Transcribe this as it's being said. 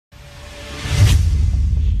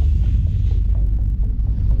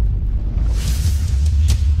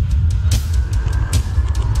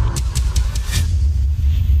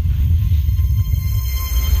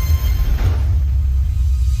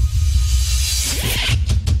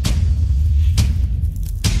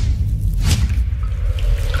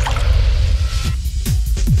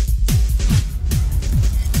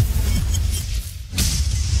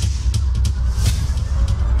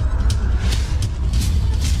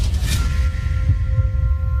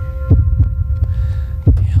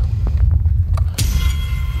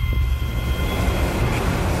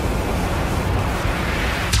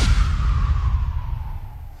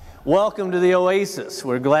Welcome to the Oasis.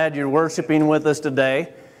 We're glad you're worshiping with us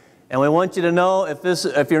today. And we want you to know,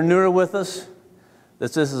 if you're newer with us,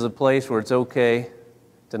 that this is a place where it's okay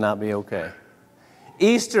to not be okay.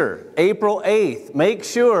 Easter, April 8th. Make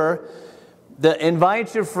sure that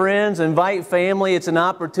invite your friends, invite family. It's an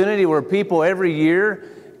opportunity where people every year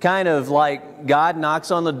kind of like God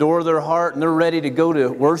knocks on the door of their heart and they're ready to go to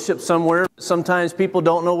worship somewhere. Sometimes people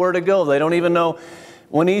don't know where to go. They don't even know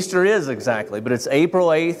when Easter is exactly, but it's April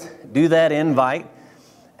 8th. Do that invite.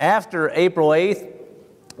 After April 8th,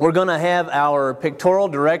 we're going to have our pictorial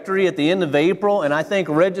directory at the end of April, and I think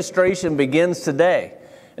registration begins today.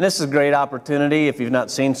 And this is a great opportunity, if you've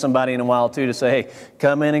not seen somebody in a while too, to say, hey,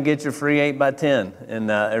 come in and get your free 8x10. And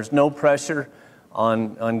there's no pressure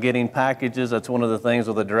on getting packages. That's one of the things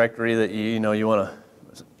with the directory that you want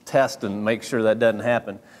to test and make sure that doesn't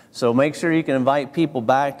happen. So make sure you can invite people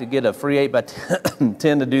back to get a free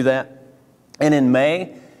 8x10 to do that. And in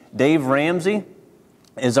May, Dave Ramsey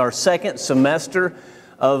is our second semester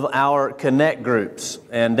of our Connect groups.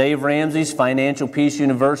 And Dave Ramsey's Financial Peace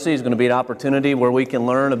University is going to be an opportunity where we can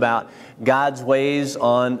learn about God's ways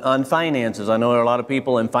on finances. I know there are a lot of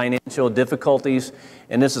people in financial difficulties,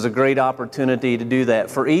 and this is a great opportunity to do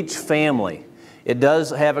that. For each family, it does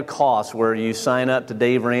have a cost where you sign up to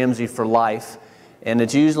Dave Ramsey for life, and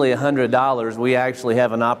it's usually $100. We actually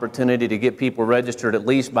have an opportunity to get people registered at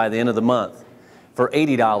least by the end of the month for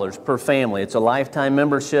 $80 per family. It's a lifetime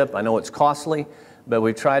membership. I know it's costly, but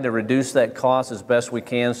we try to reduce that cost as best we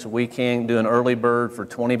can so we can do an early bird for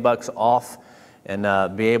 $20 off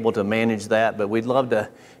and be able to manage that. But we'd love to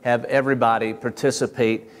have everybody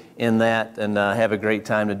participate in that and have a great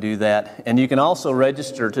time to do that. And you can also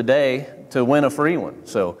register today to win a free one.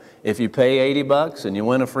 So if you pay $80 and you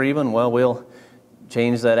win a free one, well, we'll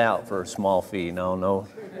change that out for a small fee. No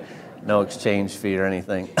exchange fee or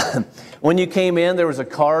anything. When you came in, there was a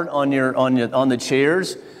card on the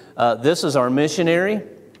chairs. This is our missionary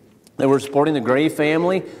that we're supporting, the Gray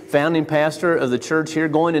family, founding pastor of the church here,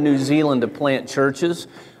 going to New Zealand to plant churches,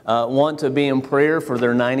 want to be in prayer for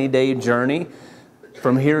their 90-day journey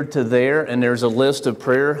from here to there. And there's a list of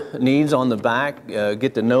prayer needs on the back.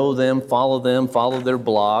 Get to know them, follow their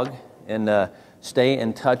blog, and stay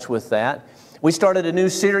in touch with that. We started a new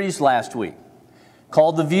series last week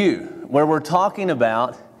called The View, where we're talking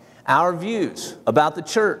about our views about the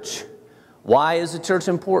church. Why is the church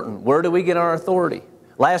important? Where do we get our authority?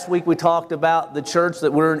 Last week we talked about the church,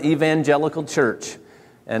 that we're an evangelical church,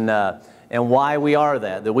 and why we are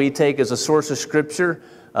that we take as a source of Scripture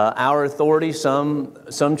our authority.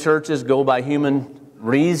 Some churches go by human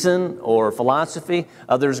reason or philosophy.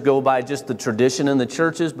 Others go by just the tradition in the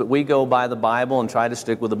churches, but we go by the Bible and try to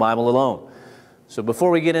stick with the Bible alone. So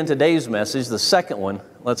before we get into today's message, the second one,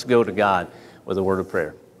 let's go to God with a word of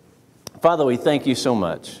prayer. Father, we thank you so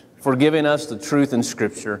much for giving us the truth in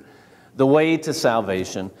Scripture, the way to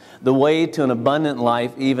salvation, the way to an abundant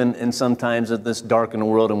life, even in sometimes of this darkened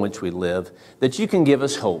world in which we live, that you can give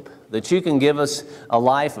us hope, that you can give us a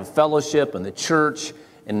life of fellowship in the church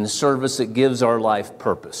and the service that gives our life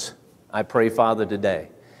purpose. I pray, Father, today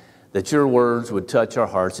that your words would touch our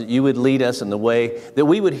hearts, that you would lead us in the way that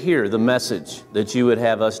we would hear the message that you would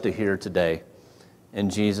have us to hear today. In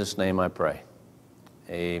Jesus' name I pray.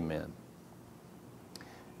 Amen.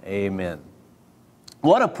 Amen.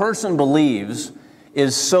 What a person believes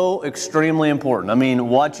is so extremely important. I mean,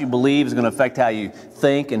 what you believe is going to affect how you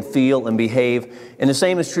think and feel and behave. And the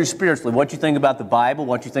same is true spiritually. What you think about the Bible,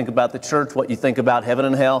 what you think about the church, what you think about heaven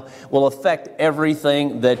and hell will affect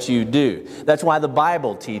everything that you do. That's why the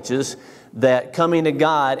Bible teaches that coming to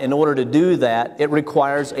God, in order to do that, it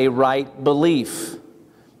requires a right belief.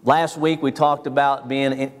 Last week we talked about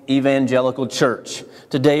being an evangelical church.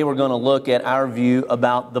 Today we're going to look at our view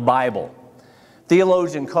about the Bible.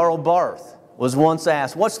 Theologian Karl Barth was once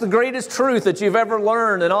asked, what's the greatest truth that you've ever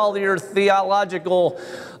learned in all your theological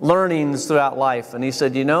learnings throughout life? And he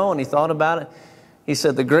said, and he thought about it. He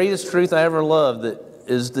said, the greatest truth I ever loved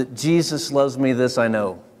is that Jesus loves me, this I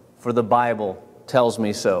know, for the Bible tells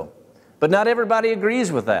me so. But not everybody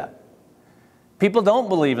agrees with that. People don't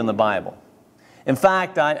believe in the Bible. In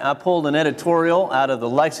fact, I pulled an editorial out of the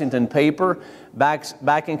Lexington paper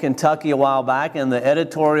back in Kentucky a while back, and the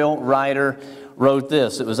editorial writer wrote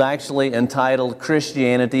this. It was actually entitled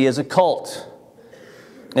Christianity is a Cult.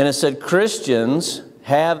 And it said, Christians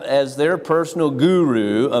have as their personal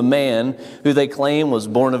guru a man who they claim was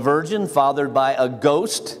born a virgin, fathered by a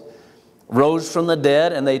ghost, rose from the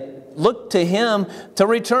dead, and they look to him to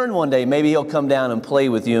return one day. Maybe he'll come down and play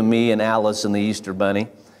with you and me and Alice and the Easter Bunny.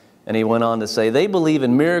 And he went on to say, they believe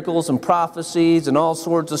in miracles and prophecies and all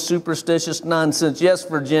sorts of superstitious nonsense. Yes,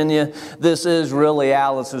 Virginia, this is really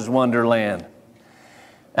Alice's Wonderland.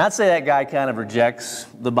 I'd say that guy kind of rejects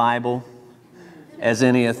the Bible as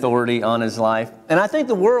any authority on his life. And I think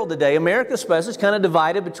the world today, America especially, is kind of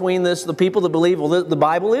divided between the people that believe, well, the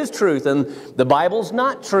Bible is truth and the Bible's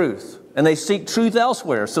not truth. And they seek truth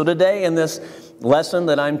elsewhere. So today in this lesson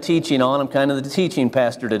that I'm teaching on, I'm kind of the teaching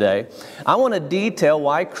pastor today, I want to detail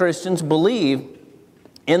why Christians believe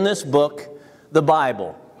in this book, the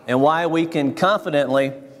Bible, and why we can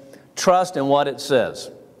confidently trust in what it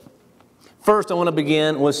says. First, I want to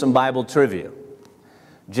begin with some Bible trivia.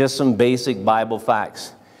 Just some basic Bible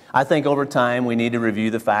facts. I think over time we need to review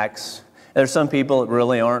the facts. There's some people that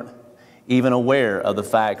really aren't even aware of the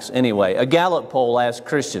facts anyway. A Gallup poll asked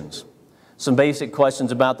Christians some basic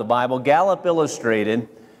questions about the Bible. Gallup illustrated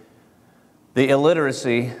the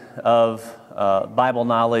illiteracy of Bible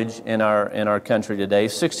knowledge in our country today.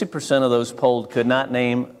 60% of those polled could not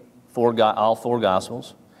name all four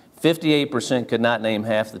Gospels. 58% could not name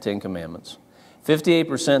half the Ten Commandments.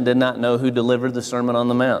 58% did not know who delivered the Sermon on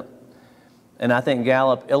the Mount. And I think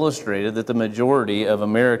Gallup illustrated that the majority of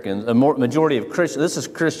Americans, majority of Christians, this is a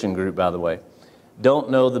Christian group by the way, don't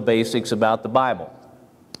know the basics about the Bible.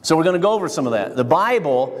 So we're going to go over some of that. The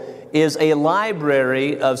Bible is a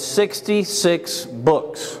library of 66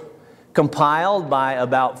 books compiled by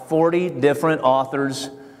about 40 different authors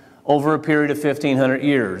over a period of 1,500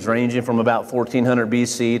 years, ranging from about 1400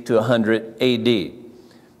 BC to 100 AD.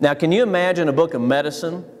 Now, can you imagine a book of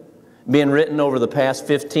medicine being written over the past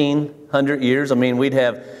 1,500 years? I mean, we'd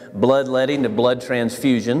have bloodletting to blood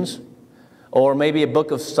transfusions. Or maybe a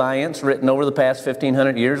book of science written over the past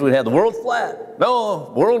 1,500 years. We'd have the world flat.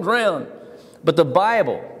 No, world round. But the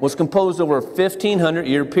Bible was composed over a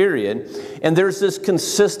 1,500-year period. And there's this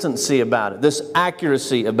consistency about it, this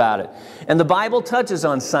accuracy about it. And the Bible touches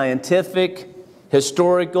on scientific,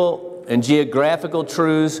 historical, and geographical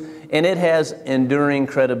truths. And it has enduring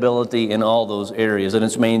credibility in all those areas. And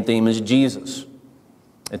its main theme is Jesus.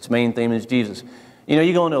 Its main theme is Jesus. You know,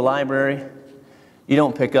 you go into a library, you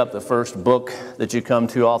don't pick up the first book that you come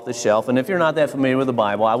to off the shelf. And if you're not that familiar with the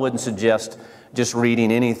Bible, I wouldn't suggest just reading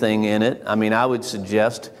anything in it. I mean, I would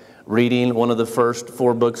suggest reading one of the first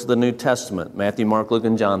 4 books of the New Testament, Matthew, Mark, Luke,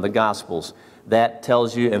 and John, the Gospels. That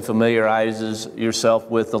tells you and familiarizes yourself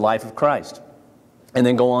with the life of Christ. And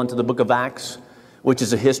then go on to the book of Acts, which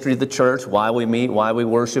is a history of the church, why we meet, why we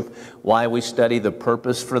worship, why we study, the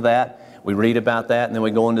purpose for that. We read about that, and then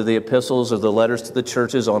we go into the epistles or the letters to the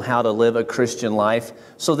churches on how to live a Christian life.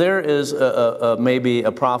 So there is maybe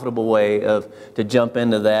a profitable way to jump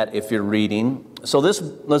into that if you're reading. So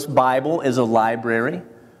this Bible is a library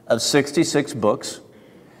of 66 books,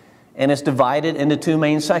 and it's divided into 2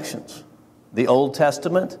 main sections, the Old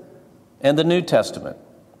Testament and the New Testament.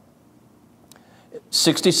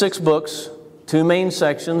 66 books, 2 main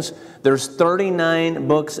sections. There's 39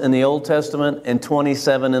 books in the Old Testament and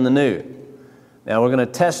 27 in the New. Now we're going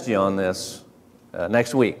to test you on this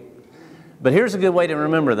next week. But here's a good way to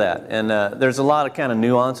remember that. And there's a lot of kind of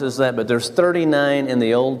nuances to that, but there's 39 in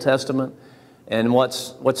the Old Testament. And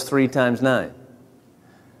what's 3 times 9?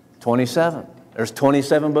 27. There's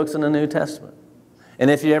 27 books in the New Testament. And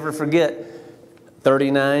if you ever forget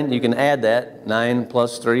 39, you can add that. 9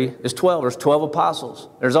 plus 3 is 12. There's 12 apostles.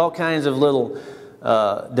 There's all kinds of little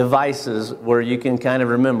devices where you can kind of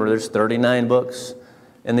remember. There's 39 books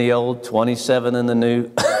in the Old, 27 in the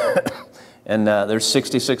New, and there's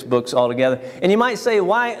 66 books altogether. And you might say,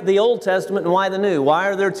 why the Old Testament and why the New? Why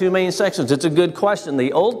are there 2 main sections? It's a good question.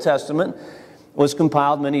 The Old Testament was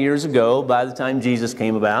compiled many years ago by the time Jesus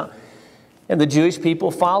came about. And the Jewish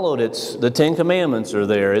people followed it. The 10 Commandments are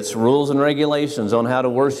there. It's rules and regulations on how to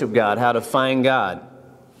worship God, how to find God.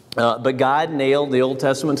 But God nailed the Old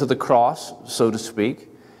Testament to the cross, so to speak,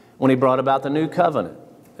 when He brought about the New Covenant.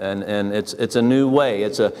 And it's a new way.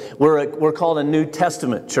 We're called a New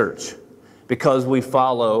Testament church because we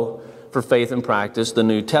follow, for faith and practice, the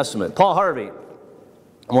New Testament. Paul Harvey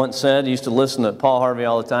once said, used to listen to Paul Harvey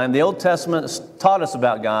all the time, the Old Testament taught us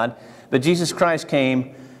about God, but Jesus Christ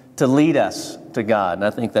came to lead us to God. And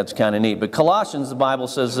I think that's kind of neat. But Colossians, the Bible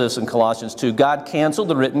says this in Colossians 2, God canceled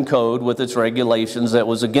the written code with its regulations that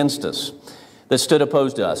was against us, that stood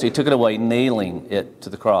opposed to us. He took it away, nailing it to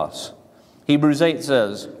the cross. Hebrews 8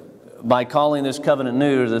 says, by calling this covenant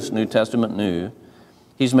new, or this New Testament new,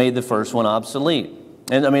 He's made the first one obsolete.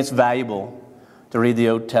 And I mean, it's valuable to read the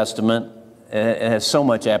Old Testament. It has so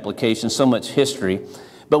much application, so much history.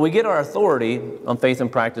 But we get our authority on faith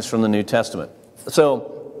and practice from the New Testament.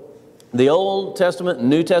 So the Old Testament and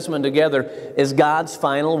New Testament together is God's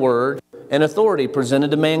final word. and authority presented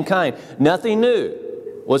to mankind. Nothing new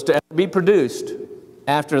was to ever be produced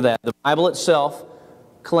after that. The Bible itself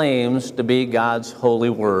claims to be God's holy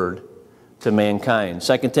word to mankind.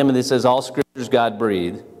 2 Timothy says, all Scripture is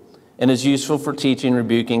God-breathed and is useful for teaching,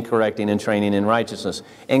 rebuking, correcting, and training in righteousness.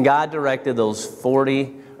 And God directed those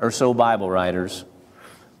 40 or so Bible writers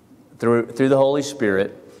through the Holy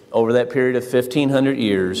Spirit over that period of 1,500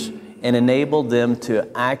 years and enabled them to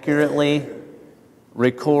accurately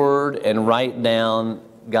record and write down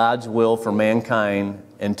God's will for mankind.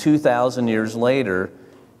 And 2,000 years later,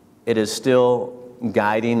 it is still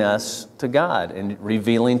guiding us to God and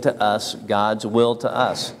revealing to us God's will to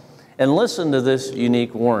us. And listen to this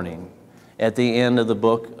unique warning at the end of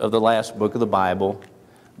the last book of the Bible,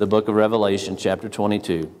 the book of Revelation, chapter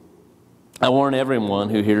 22. I warn everyone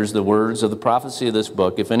who hears the words of the prophecy of this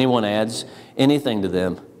book, if anyone adds anything to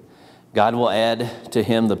them, God will add to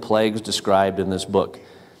him the plagues described in this book.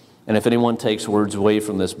 And if anyone takes words away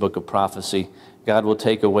from this book of prophecy, God will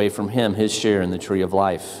take away from him his share in the tree of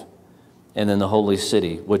life and in the holy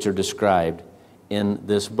city, which are described in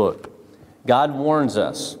this book. God warns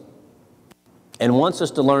us and wants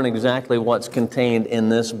us to learn exactly what's contained in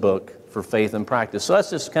this book for faith and practice. So that's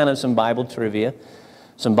just kind of some Bible trivia,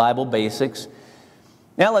 some Bible basics.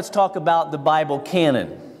 Now let's talk about the Bible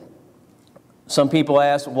canon. Some people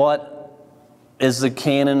ask, what is the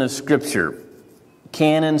canon of Scripture?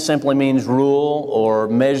 Canon simply means rule or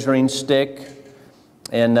measuring stick.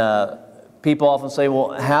 And people often say,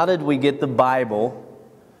 well, how did we get the Bible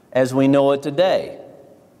as we know it today?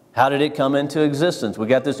 How did it come into existence? We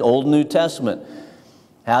got this Old New Testament.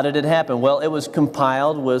 How did it happen? Well, it was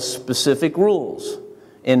compiled with specific rules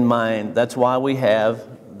in mind. That's why we have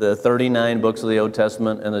the 39 books of the Old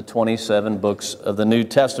Testament and the 27 books of the New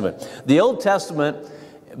Testament. The Old Testament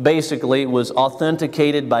basically was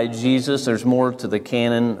authenticated by Jesus. There's more to the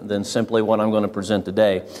canon than simply what I'm going to present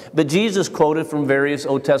today. But Jesus quoted from various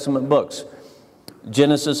Old Testament books.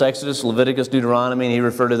 Genesis, Exodus, Leviticus, Deuteronomy, and he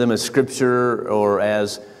referred to them as Scripture or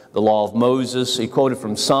as the law of Moses. He quoted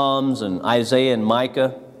from Psalms and Isaiah and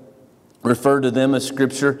Micah, referred to them as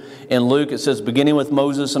Scripture. In Luke it says, beginning with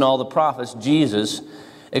Moses and all the prophets, Jesus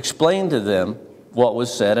explained to them what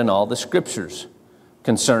was said in all the Scriptures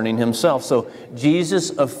concerning himself. So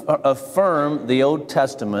Jesus affirmed the Old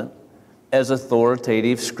Testament as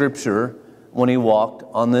authoritative Scripture when he walked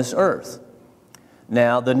on this earth.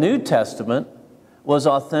 Now the New Testament was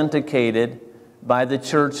authenticated by the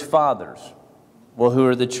church fathers. Well, who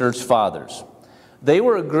are the church fathers? They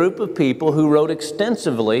were a group of people who wrote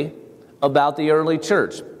extensively about the early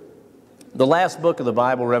church. The last book of the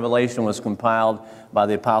Bible, Revelation, was compiled by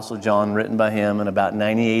the Apostle John, written by him in about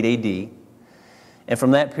 98 A.D. And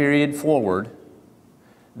from that period forward,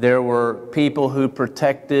 there were people who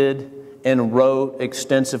protected and wrote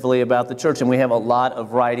extensively about the church. And we have a lot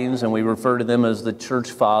of writings, and we refer to them as the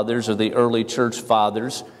church fathers or the early church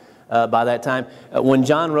fathers. By that time, when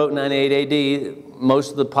John wrote 98 A.D.,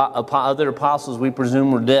 most of the other apostles, we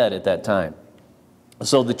presume, were dead at that time.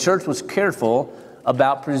 So the church was careful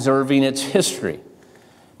about preserving its history.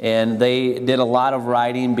 And they did a lot of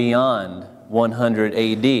writing beyond 100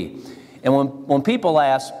 A.D. And when people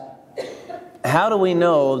ask, how do we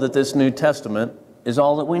know that this New Testament is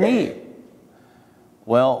all that we need?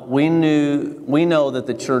 Well, we know that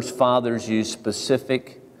the church fathers used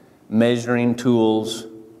specific measuring tools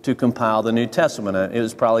to compile the New Testament. It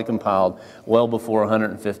was probably compiled well before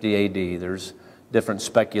 150 A.D. There's different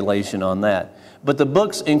speculation on that. But the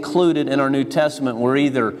books included in our New Testament were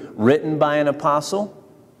either written by an apostle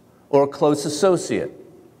or a close associate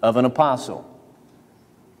of an apostle.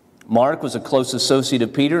 Mark was a close associate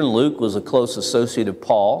of Peter, and Luke was a close associate of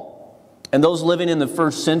Paul. And those living in the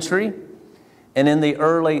first century and in the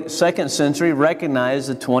early second century recognized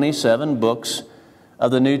the 27 books of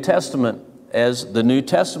the New Testament as the New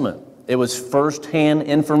Testament. It was first-hand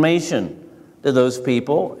information to those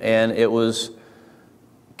people, and it was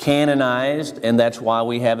canonized, and that's why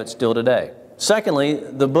we have it still today. Secondly,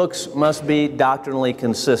 the books must be doctrinally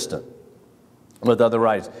consistent with other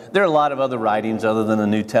writings. There are a lot of other writings other than the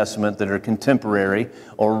New Testament that are contemporary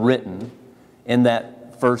or written in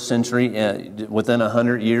that first century, within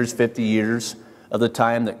 100 years, 50 years of the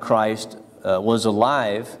time that Christ was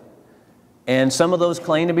alive. And some of those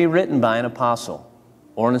claim to be written by an apostle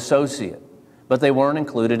or an associate, but they weren't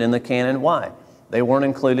included in the canon. Why? They weren't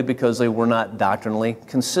included because they were not doctrinally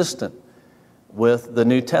consistent with the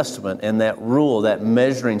New Testament and that rule, that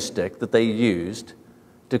measuring stick that they used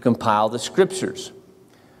to compile the Scriptures.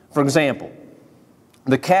 For example,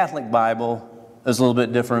 the Catholic Bible is a little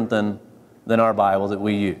bit different than our Bible that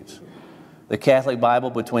we use. The Catholic Bible,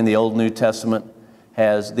 between the Old and New Testament,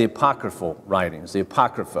 has the apocryphal writings, the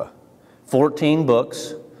Apocrypha. 14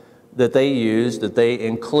 books that they use, that they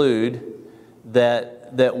include,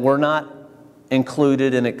 that were not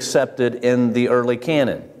included and accepted in the early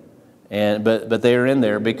canon. But they are in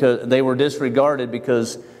there because they were disregarded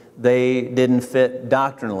because they didn't fit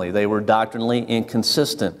doctrinally. They were doctrinally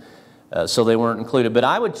inconsistent, so they weren't included. But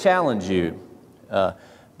I would challenge you to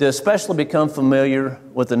especially become familiar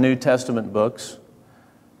with the New Testament books,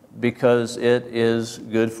 because it is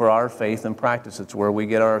good for our faith and practice. It's where we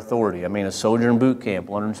get our authority. I mean, a soldier in boot camp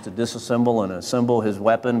learns to disassemble and assemble his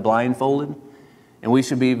weapon blindfolded. And we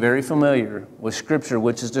should be very familiar with Scripture,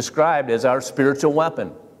 which is described as our spiritual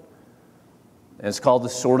weapon. And it's called the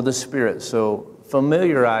sword of the Spirit. So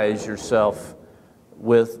familiarize yourself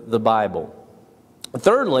with the Bible.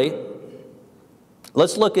 Thirdly,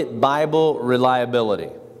 let's look at Bible reliability.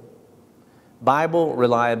 Bible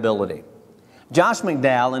reliability. Josh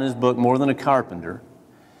McDowell, in his book, More Than a Carpenter,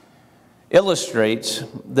 illustrates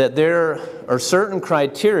that there are certain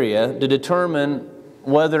criteria to determine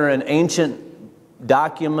whether an ancient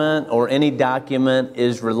document or any document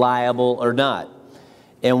is reliable or not.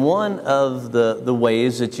 And one of the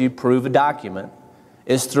ways that you prove a document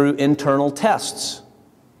is through internal tests.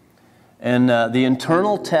 And the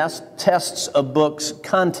internal tests a book's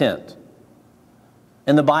content.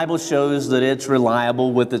 And the Bible shows that it's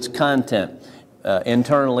reliable with its content.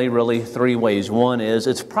 Internally, really three ways. One is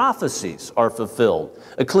its prophecies are fulfilled.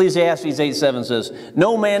 Ecclesiastes 8:7 says,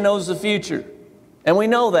 "No man knows the future." And we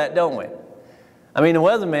know that, don't we? I mean, the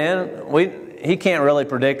weatherman, he can't really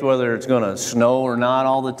predict whether it's going to snow or not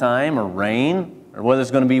all the time, or rain, or whether it's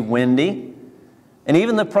going to be windy. And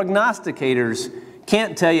even the prognosticators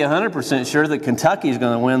can't tell you 100% sure that Kentucky's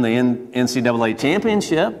going to win the NCAA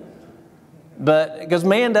championship, but because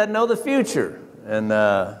man doesn't know the future. And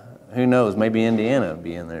who knows, maybe Indiana would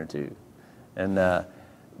be in there too. And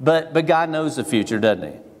but God knows the future,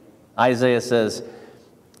 doesn't he? Isaiah says,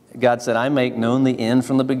 God said, "I make known the end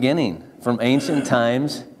from the beginning, from ancient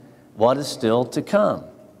times what is still to come."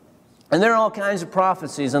 And there are all kinds of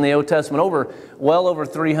prophecies in the Old Testament, well over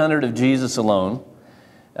 300 of Jesus alone,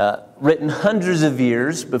 written hundreds of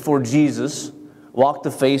years before Jesus walked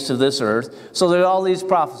the face of this earth. So there are all these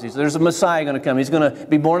prophecies. There's a Messiah going to come. He's going to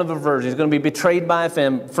be born of a virgin. He's going to be betrayed by a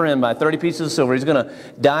friend by 30 pieces of silver. He's going to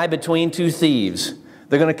die between two thieves.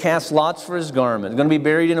 They're going to cast lots for his garment. He's going to be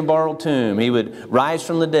buried in a borrowed tomb. He would rise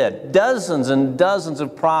from the dead. Dozens and dozens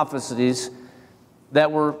of prophecies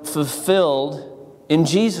that were fulfilled in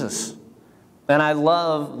Jesus. And I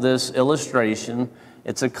love this illustration.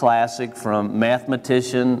 It's a classic from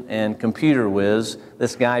mathematician and computer whiz,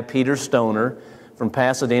 this guy Peter Stoner from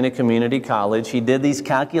Pasadena Community College. He did these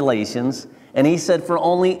calculations, and he said for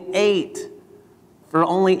only eight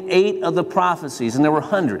of the prophecies, and there were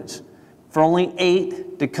hundreds, for only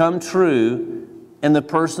 8 to come true in the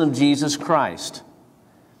person of Jesus Christ,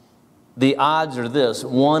 the odds are this: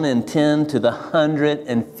 1 in 10 to the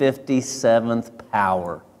 157th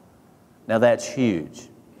power. Now that's huge.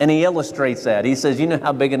 And he illustrates that. He says, you know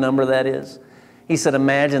how big a number that is? He said,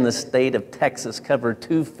 imagine the state of Texas covered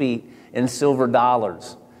 2 feet in silver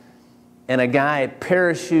dollars. And a guy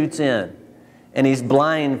parachutes in, and he's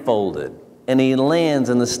blindfolded, and he lands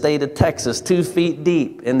in the state of Texas 2 feet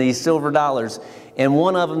deep in these silver dollars. And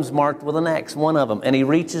one of them's marked with an X, one of them. And he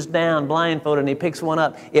reaches down blindfolded and he picks one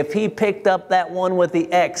up. If he picked up that one with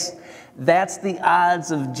the X, that's the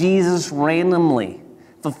odds of Jesus randomly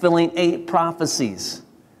fulfilling 8 prophecies.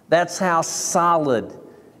 That's how solid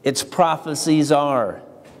its prophecies are.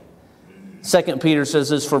 2 Peter says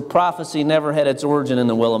this, "For prophecy never had its origin in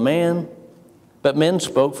the will of man, but men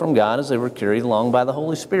spoke from God as they were carried along by the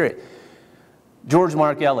Holy Spirit." George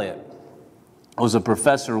Mark Elliott was a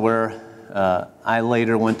professor where I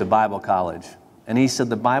later went to Bible college. And he said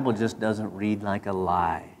the Bible just doesn't read like a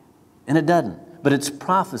lie. And it doesn't. But its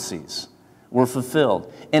prophecies were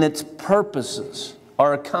fulfilled. And its purposes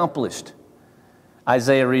are accomplished.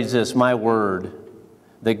 Isaiah reads this, "My word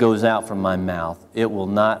that goes out from my mouth, it will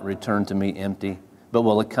not return to me empty, but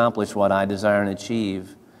will accomplish what I desire and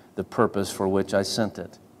achieve the purpose for which I sent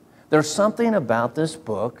it." There's something about this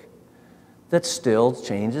book that still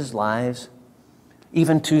changes lives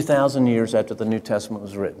even 2,000 years after the New Testament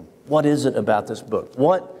was written. What is it about this book?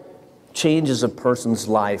 What changes a person's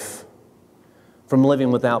life from living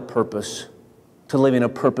without purpose to living a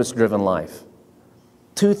purpose-driven life?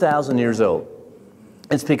 2,000 years old.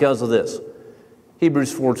 It's because of this.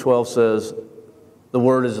 Hebrews 4:12 says, the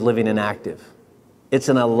Word is living and active. It's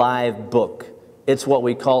an alive book. It's what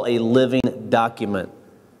we call a living document.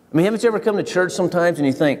 I mean, haven't you ever come to church sometimes and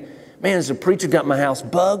you think, man, has the preacher got my house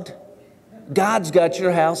bugged? God's got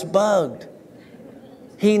your house bugged.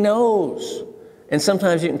 He knows. And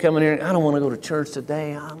sometimes you can come in here and, I don't want to go to church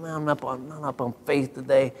today. I'm up on faith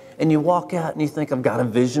today. And you walk out and you think, I've got a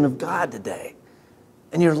vision of God today.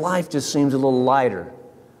 And your life just seems a little lighter,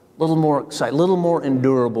 a little more exciting, a little more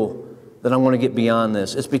endurable, that I want to get beyond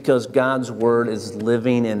this. It's because God's Word is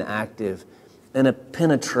living and active, and it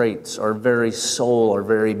penetrates our very soul, our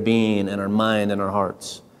very being, and our mind and our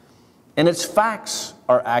hearts. And its facts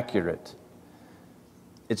are accurate.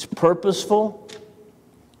 It's purposeful,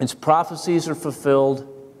 its prophecies are fulfilled,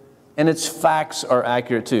 and its facts are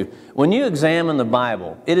accurate too. When you examine the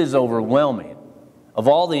Bible, it is overwhelming of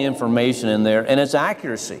all the information in there and its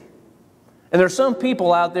accuracy. And there's some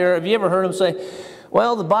people out there, have you ever heard them say,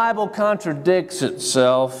 well, the Bible contradicts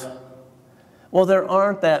itself? Well, there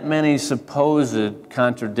aren't that many supposed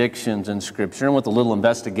contradictions in Scripture, and with a little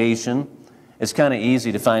investigation, it's kind of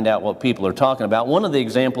easy to find out what people are talking about. One of the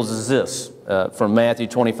examples is this, from Matthew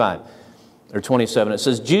 25, or 27. It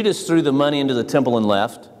says, Judas threw the money into the temple and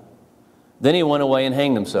left. Then he went away and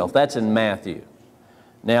hanged himself. That's in Matthew.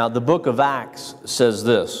 Now, the book of Acts says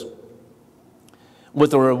this.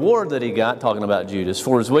 With the reward that he got, talking about Judas,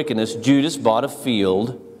 for his wickedness, Judas bought a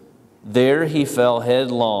field. There he fell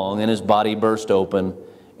headlong, and his body burst open,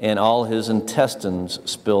 and all his intestines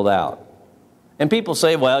spilled out. And people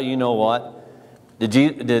say, well, you know what?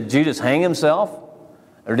 Did Judas hang himself,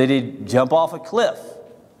 or did he jump off a cliff?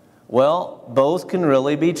 Well, both can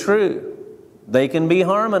really be true. They can be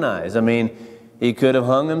harmonized. I mean, he could have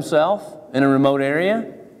hung himself in a remote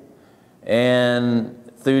area, and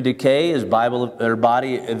through decay, his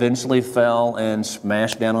body eventually fell and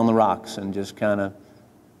smashed down on the rocks and just kind of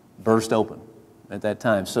burst open at that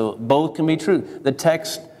time. So both can be true. The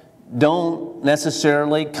texts don't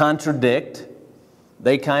necessarily contradict.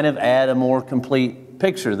 They kind of add a more complete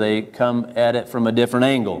picture. They come at it from a different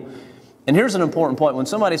angle. And here's an important point. When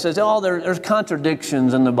somebody says, oh, there's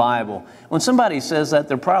contradictions in the Bible, when somebody says that,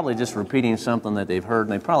 they're probably just repeating something that they've heard,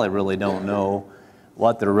 and they probably really don't know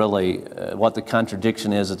what what the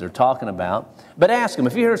contradiction is that they're talking about. But ask them.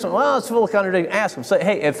 If you hear something, well, it's full of contradiction, ask them. Say,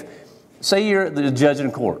 hey, say you're the judge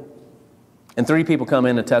in court, and 3 people come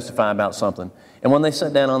in to testify about something, and when they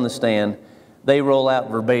sit down on the stand, they roll out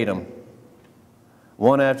verbatim,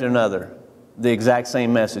 one after another, the exact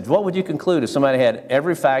same message. What would you conclude if somebody had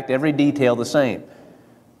every fact, every detail the same?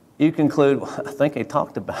 You conclude, well, I think they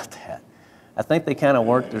talked about that. I think they kind of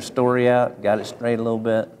worked their story out, got it straight a little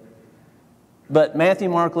bit. But Matthew,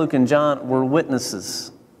 Mark, Luke, and John were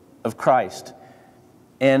witnesses of Christ.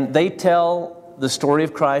 And they tell the story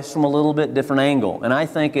of Christ from a little bit different angle. And I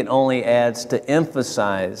think it only adds to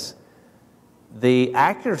emphasize the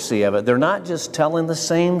accuracy of it. They're not just telling the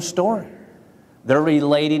same story. They're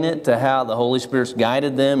relating it to how the Holy Spirit's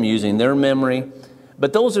guided them using their memory.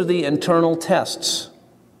 But those are the internal tests.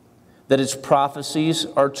 That its prophecies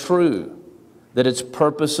are true. That its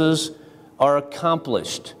purposes are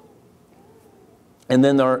accomplished. And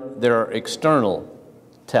then there are external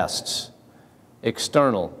tests that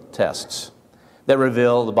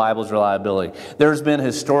reveal the Bible's reliability. There's been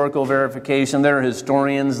historical verification. There are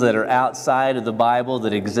historians that are outside of the Bible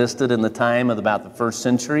that existed in the time of about the 1st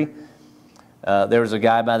century. There was a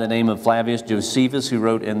guy by the name of Flavius Josephus who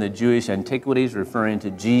wrote in the Jewish Antiquities referring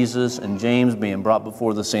to Jesus and James being brought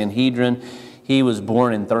before the Sanhedrin. He was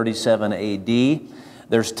born in 37 A.D.,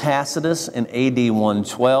 There's Tacitus in AD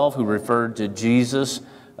 112 who referred to Jesus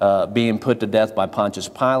being put to death by Pontius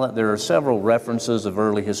Pilate. There are several references of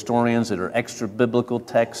early historians that are extra-biblical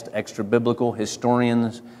text, extra-biblical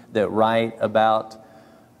historians that write about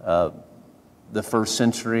the 1st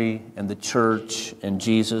century and the church and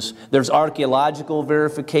Jesus. There's archaeological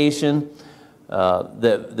verification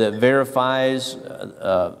that verifies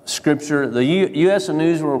Scripture. The U.S.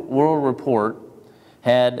 News and World Report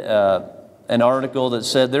had an article that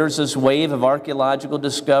said there's this wave of archaeological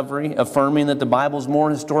discovery affirming that the Bible's more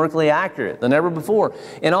historically accurate than ever before.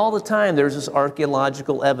 And all the time there's this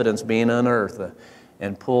archaeological evidence being unearthed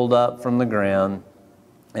and pulled up from the ground.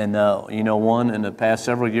 And, one in the past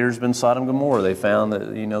several years has been Sodom and Gomorrah. They found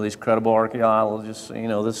that, these credible archaeologists,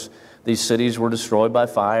 these cities were destroyed by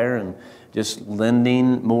fire, and just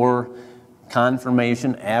lending more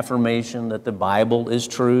confirmation, affirmation that the Bible is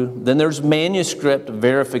true. Then there's manuscript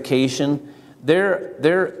verification.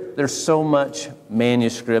 There's so much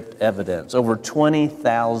manuscript evidence. Over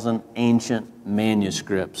 20,000 ancient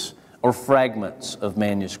manuscripts or fragments of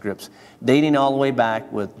manuscripts dating all the way back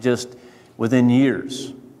within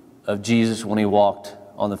years of Jesus when he walked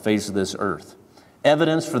on the face of this earth.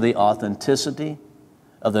 Evidence for the authenticity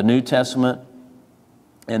of the New Testament.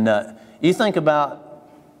 And you think about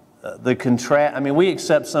the contrast. I mean, we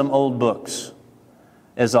accept some old books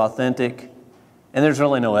as authentic, And there's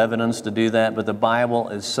really no evidence to do that, but the Bible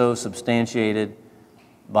is so substantiated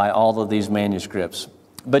by all of these manuscripts.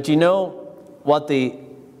 But you know what the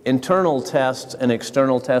internal tests and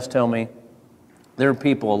external tests tell me? There are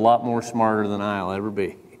people a lot more smarter than I'll ever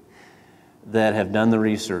be that have done the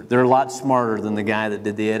research. They're a lot smarter than the guy that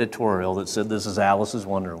did the editorial that said this is Alice's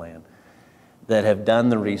Wonderland, that have done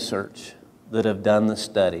the research, that have done the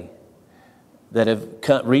study, that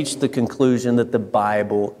have reached the conclusion that the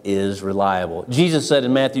Bible is reliable. Jesus said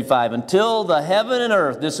in Matthew 5, until the heaven and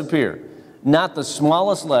earth disappear, not the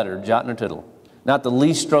smallest letter, jot nor tittle, not the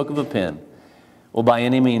least stroke of a pen, will by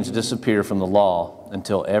any means disappear from the law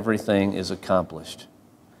until everything is accomplished.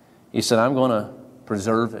 He said, I'm going to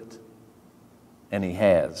preserve it. And He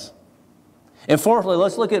has. And fourthly,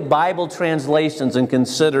 let's look at Bible translations and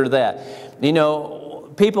consider that. You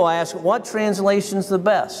know, people ask, what translation's the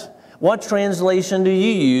best? What translation do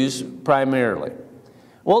you use primarily?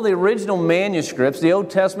 Well, the original manuscripts, the Old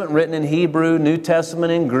Testament written in Hebrew, New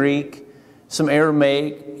Testament in Greek, some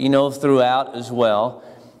Aramaic, you know, throughout as well.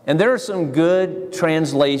 And there are some good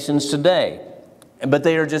translations today. But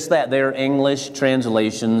they are just that. They are English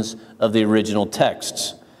translations of the original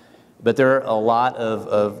texts. But there are a lot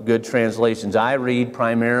of good translations. I read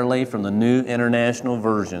primarily from the New International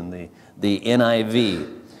Version, the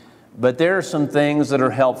NIV. But there are some things that are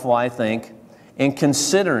helpful, I think, in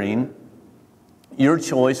considering your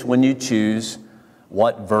choice when you choose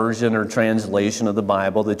what version or translation of the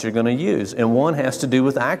Bible that you're going to use. And one has to do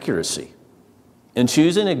with accuracy. In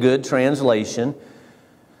choosing a good translation,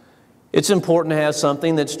 it's important to have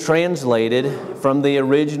something that's translated from the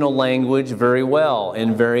original language very well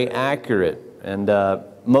and very accurate. And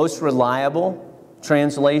most reliable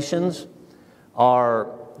translations are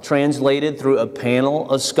translated through a panel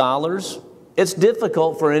of scholars. It's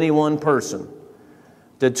difficult for any one person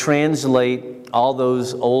to translate all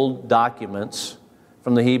those old documents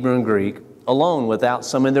from the Hebrew and Greek alone without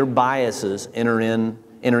some of their biases entering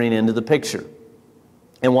into the picture.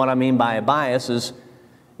 And what I mean by a bias is,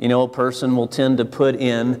 you know, a person will tend to put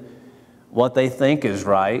in what they think is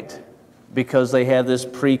right because they have this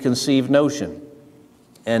preconceived notion.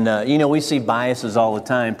 And, you know, we see biases all the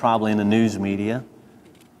time, probably in the news media.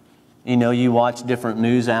 You know, you watch different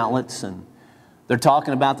news outlets and they're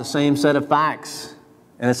talking about the same set of facts.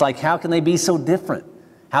 And it's like, how can they be so different?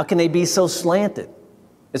 How can they be so slanted?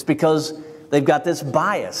 It's because they've got this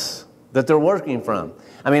bias that they're working from.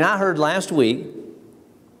 I mean, I heard last week,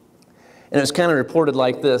 and it's kind of reported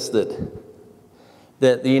like this, that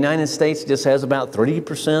the United States just has about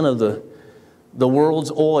 30% of the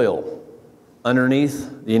world's oil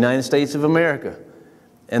underneath the United States of America.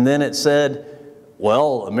 And then it said,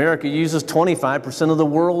 well, America uses 25% of the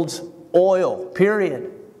world's oil,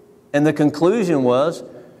 period. And the conclusion was,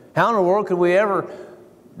 how in the world could we ever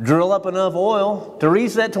drill up enough oil to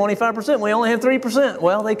reach that 25%? We only have 3%.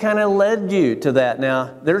 Well, they kind of led you to that.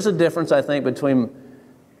 Now, there's a difference, I think, between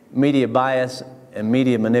media bias and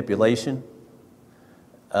media manipulation.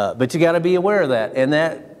 But you got to be aware of that. And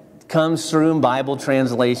that comes through in Bible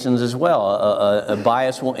translations as well. A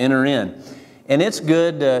bias will enter in. And it's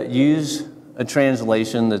good to use a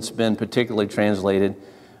translation that's been particularly translated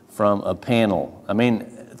from a panel. I mean,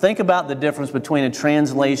 think about the difference between a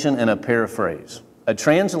translation and a paraphrase. A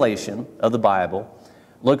translation of the Bible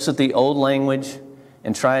looks at the old language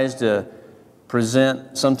and tries to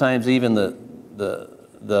present sometimes even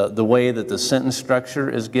the way that the sentence structure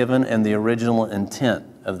is given and the original intent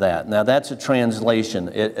of that. Now that's a translation.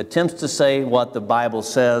 It attempts to say what the Bible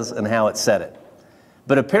says and how it said it.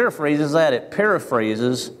 But a paraphrase is that. It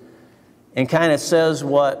paraphrases and kind of says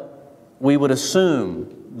what we would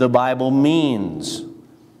assume the Bible means.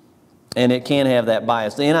 And it can have that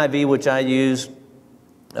bias. The NIV, which I use,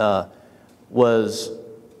 was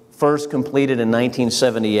first completed in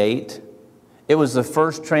 1978. It was the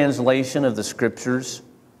first translation of the Scriptures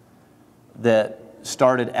that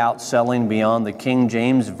started outselling beyond the King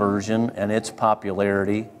James Version and its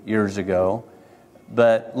popularity years ago.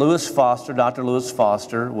 But Lewis Foster, Dr. Lewis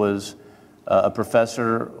Foster, was a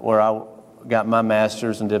professor where I got my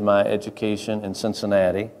master's and did my education in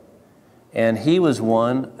Cincinnati. And he was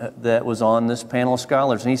one that was on this panel of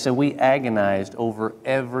scholars. And he said, we agonized over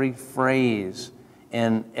every phrase.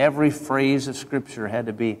 And every phrase of Scripture had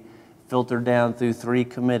to be filtered down through 3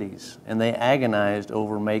 committees. And they agonized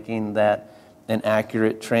over making that an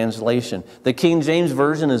accurate translation. The King James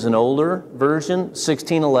Version is an older version,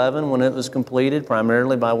 1611 when it was completed,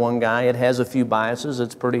 primarily by one guy. It has a few biases.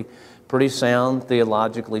 It's pretty sound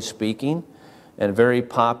theologically speaking and very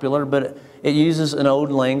popular, but it uses an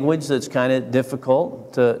old language that's kind of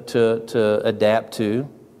difficult to adapt to.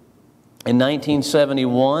 In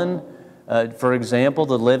 1971, For example,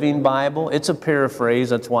 the Living Bible, it's a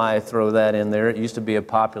paraphrase. That's why I throw that in there. It used to be a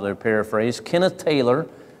popular paraphrase. Kenneth Taylor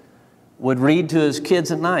would read to his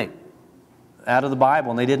kids at night out of the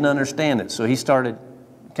Bible, and they didn't understand it. So he started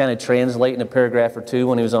kind of translating a paragraph or two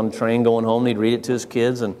when he was on the train going home. He'd read it to his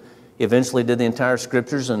kids, and he eventually did the entire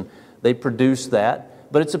scriptures, and they produced that.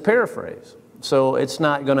 But it's a paraphrase, so it's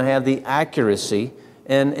not going to have the accuracy.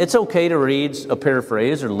 And it's okay to read a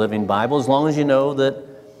paraphrase or Living Bible as long as you know that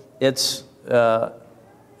it's a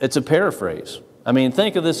paraphrase. I mean,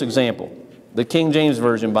 think of this example. The King James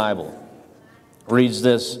Version Bible reads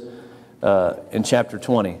this in chapter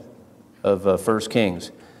 20 of 1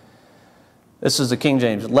 Kings. This is the King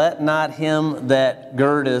James. Let not him that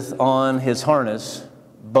girdeth on his harness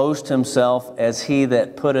boast himself as he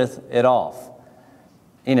that putteth it off.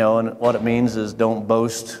 You know, and what it means is don't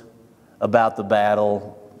boast about the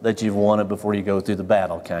battle that you've won it before you go through the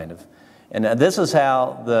battle, kind of. And this is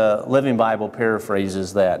how the Living Bible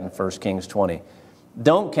paraphrases that in 1 Kings 20.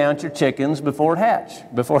 Don't count your chickens before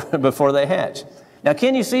they hatch. Now,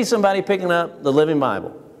 can you see somebody picking up the Living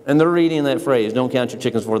Bible and they're reading that phrase, don't count your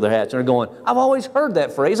chickens before they hatch, and they're going, I've always heard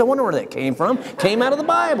that phrase. I wonder where that came from. Came out of the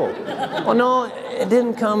Bible. Well, no, it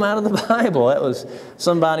didn't come out of the Bible. That was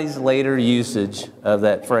somebody's later usage of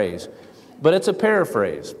that phrase. But it's a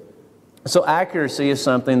paraphrase. So accuracy is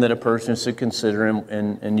something that a person should consider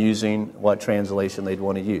in using what translation they'd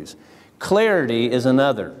want to use. Clarity is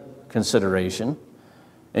another consideration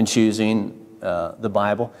in choosing the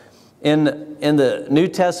Bible. In the New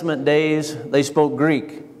Testament days, they spoke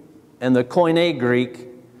Greek, and the Koine Greek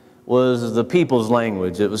was the people's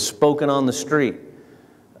language. It was spoken on the street.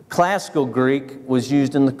 Classical Greek was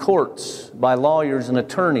used in the courts by lawyers and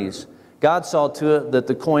attorneys. God saw to it that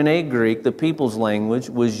the Koine Greek, the people's language,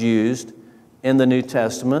 was used in the New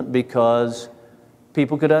Testament because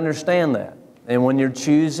people could understand that. And when you're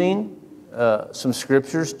choosing some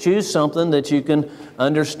scriptures, choose something that you can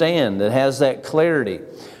understand, that has that clarity.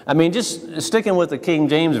 I mean, just sticking with the King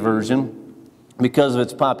James Version, because of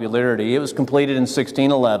its popularity, it was completed in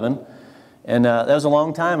 1611, and that was a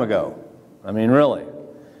long time ago. I mean, really.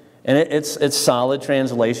 And it's solid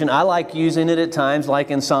translation. I like using it at times, like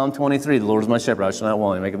in Psalm 23, the Lord is my shepherd, I shall not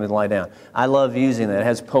want, make him to lie down. I love using that. It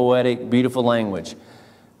has poetic, beautiful language.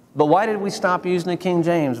 But why did we stop using the King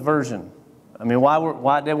James Version? I mean,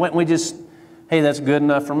 why didn't we just, hey, that's good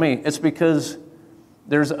enough for me? It's because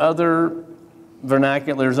there's other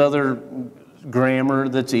vernacular, there's other grammar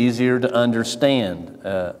that's easier to understand.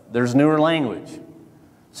 There's newer language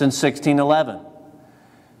since 1611.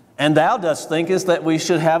 And thou dost thinkest that we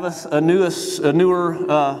should have a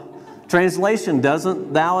newer translation,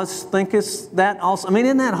 doesn't thou thinkest that also? I mean,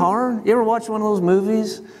 isn't that hard? You ever watch one of those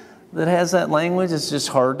movies that has that language? It's just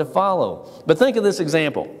hard to follow. But think of this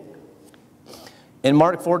example. In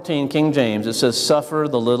Mark 14, King James, it says, suffer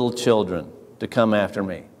the little children to come after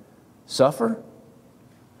me. Suffer?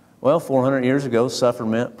 Well, 400 years ago, suffer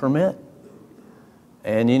meant permit.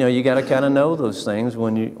 And you know, you got to kind of know those things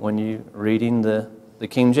when you're reading the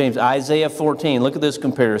King James. Isaiah 14, look at this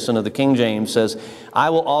comparison of the King James, says,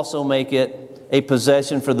 I will also make it a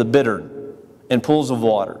possession for the bittern and pools of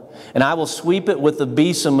water, and I will sweep it with the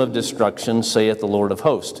besom of destruction, saith the Lord of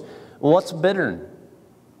hosts. Well, what's bittern?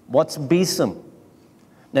 What's besom?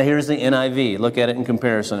 Now here's the NIV. Look at it in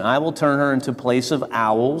comparison. I will turn her into a place of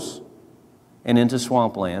owls and into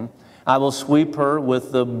swampland. I will sweep her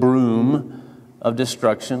with the broom of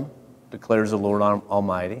destruction, declares the Lord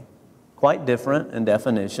Almighty. Quite different in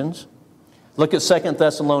definitions. Look at 2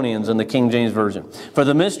 Thessalonians in the King James Version. For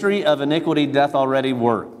the mystery of iniquity doth already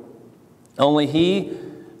work. Only he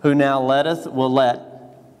who now letteth will let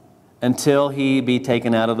until he be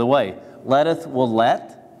taken out of the way. Letteth will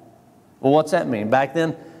let? Well, what's that mean? Back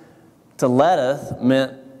then, to letteth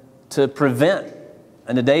meant to prevent.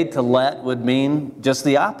 And today, to let would mean just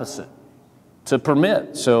the opposite, to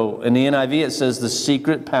permit. So in the NIV, it says the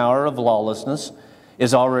secret power of lawlessness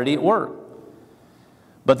is already at work.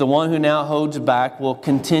 But the one who now holds back will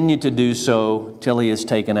continue to do so till he is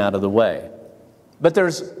taken out of the way. But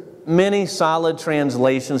there's many solid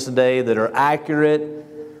translations today that are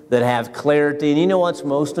accurate, that have clarity. And you know what's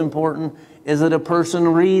most important? Is that a person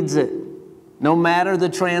reads it, no matter the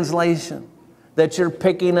translation. That you're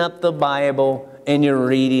picking up the Bible and you're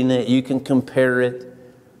reading it. You can compare it.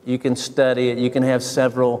 You can study it. You can have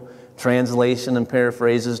several translation and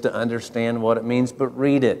paraphrases to understand what it means, but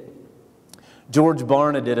read it. George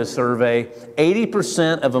Barna did a survey.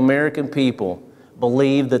 80% of American people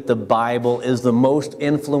believe that the Bible is the most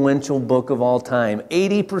influential book of all time.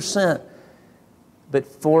 80%. But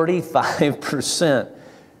 45%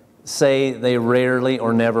 say they rarely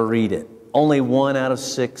or never read it. Only 1 out of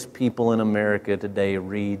 6 people in America today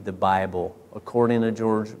read the Bible, according to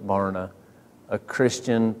George Barna, a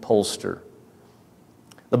Christian pollster.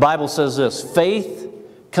 The Bible says this: faith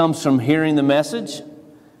comes from hearing the message,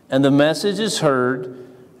 and the message is heard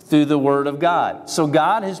through the Word of God. So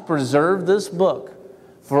God has preserved this book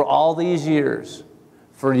for all these years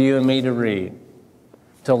for you and me to read,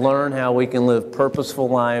 to learn how we can live purposeful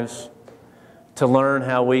lives, to learn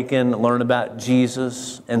how we can learn about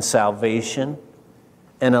Jesus and salvation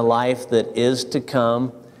and a life that is to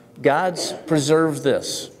come. God's preserved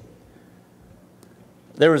this.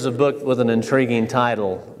 There was a book with an intriguing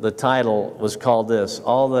title. The title was called this: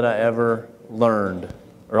 All That I Ever Learned,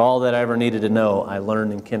 or All That I Ever Needed to Know, I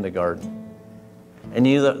Learned in Kindergarten. And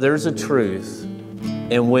there's a truth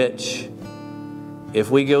in which, if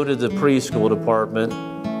we go to the preschool department,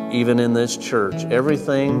 even in this church,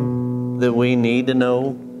 everything that we need to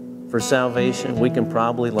know for salvation, we can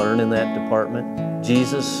probably learn in that department.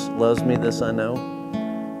 Jesus loves me, this I know,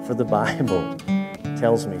 for the Bible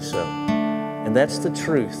tells me so. And that's the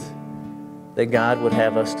truth that God would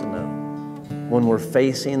have us to know. When we're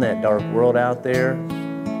facing that dark world out there,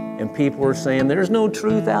 and people are saying, there's no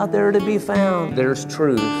truth out there to be found. There's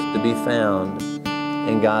truth to be found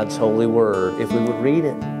in God's holy word, if we would read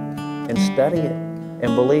it and study it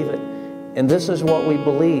and believe it. And this is what we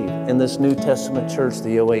believe in this New Testament church,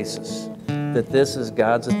 the Oasis, that this is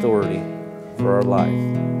God's authority for our life.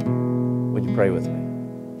 Would you pray with me?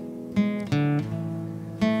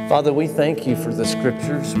 Father, we thank you for the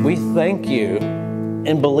Scriptures. We thank you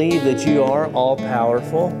and believe that you are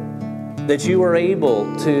all-powerful, that you are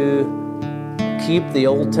able to keep the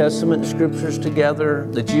Old Testament Scriptures together,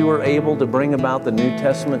 that you are able to bring about the New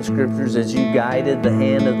Testament Scriptures as you guided the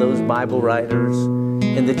hand of those Bible writers,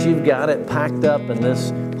 and that you've got it packed up in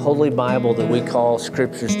this Holy Bible that we call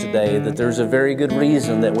Scriptures today, that there's a very good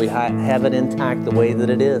reason that we have it intact the way that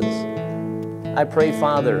it is. I pray,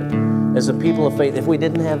 Father, as a people of faith, if we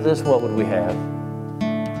didn't have this, what would we have?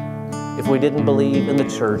 If we didn't believe in the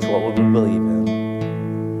church, what would we believe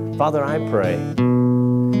in? Father, I pray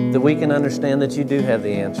that we can understand that you do have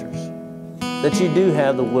the answers, that you do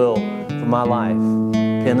have the will for my life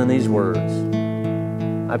penned in these words.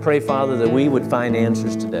 I pray, Father, that we would find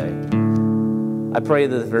answers today. I pray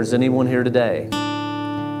that if there's anyone here today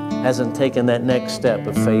hasn't taken that next step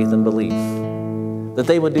of faith and belief, that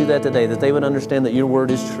they would do that today, that they would understand that your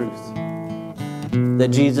word is truth, that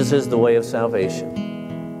Jesus is the way of salvation,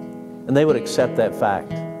 and they would accept that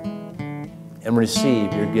fact and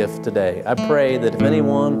receive your gift today. I pray that if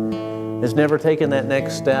anyone has never taken that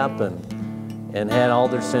next step and had all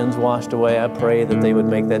their sins washed away, I pray that they would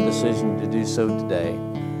make that decision to do so today.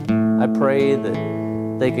 I pray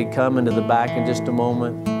that they could come into the back in just a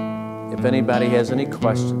moment. If anybody has any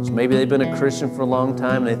questions, maybe they've been a Christian for a long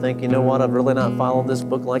time and they think, you know what, I've really not followed this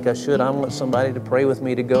book like I should. I want somebody to pray with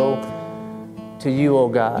me to go to you, oh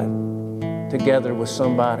God, together with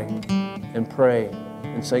somebody and pray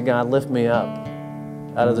and say, God, lift me up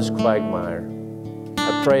out of this quagmire.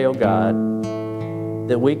 I pray, oh God,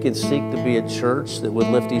 that we could seek to be a church that would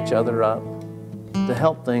lift each other up, to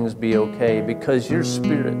help things be okay, because your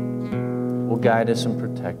Spirit will guide us and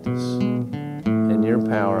protect us. In your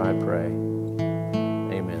power, I pray.